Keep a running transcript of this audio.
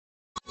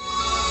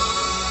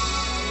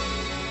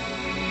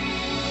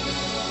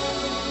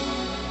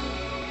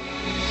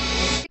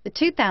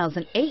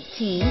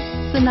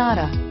2018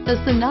 Sonata.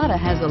 The Sonata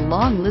has a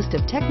long list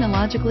of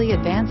technologically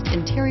advanced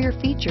interior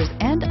features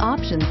and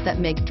options that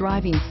make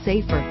driving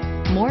safer,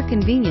 more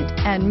convenient,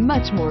 and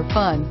much more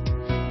fun.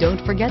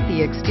 Don't forget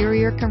the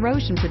exterior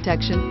corrosion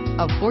protection,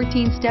 a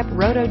 14-step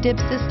roto-dip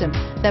system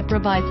that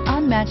provides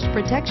unmatched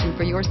protection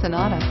for your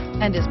Sonata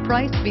and is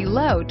priced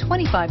below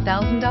 $25,000.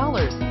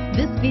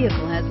 This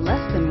vehicle has less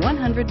than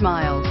 100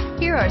 miles.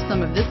 Here are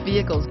some of this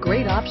vehicle's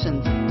great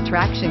options: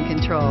 traction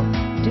control,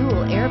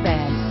 dual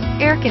airbags,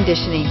 air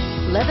conditioning,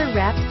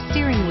 leather-wrapped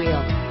steering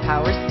wheel,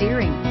 power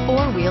steering,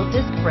 four-wheel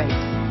disc brakes,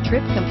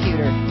 trip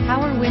computer,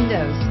 power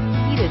windows,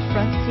 heated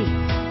front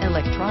seats,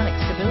 electronic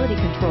stability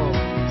control.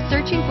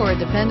 Searching for a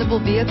dependable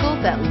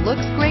vehicle that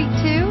looks great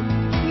too?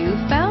 You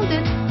found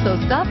it, so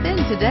stop in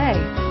today.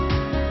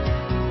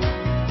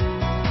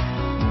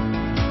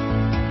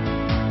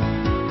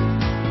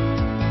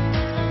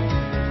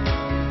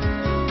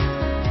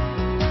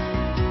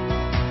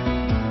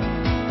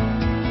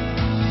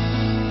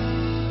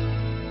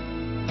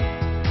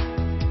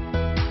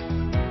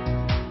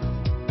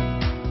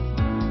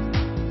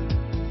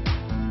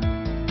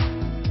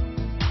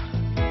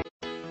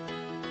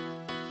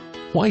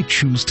 Why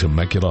choose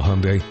Temecula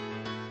Hyundai?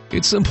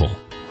 It's simple.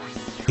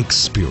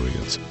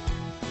 Experience.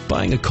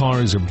 Buying a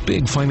car is a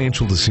big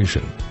financial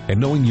decision, and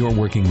knowing you're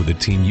working with a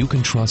team you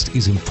can trust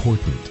is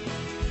important.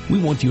 We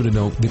want you to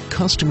know that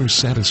customer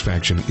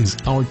satisfaction is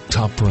our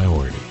top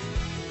priority.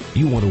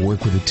 You want to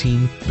work with a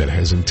team that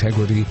has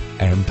integrity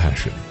and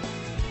passion.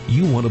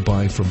 You want to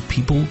buy from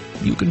people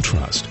you can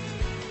trust.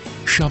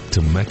 Shop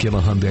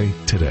Temecula Hyundai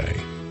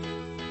today.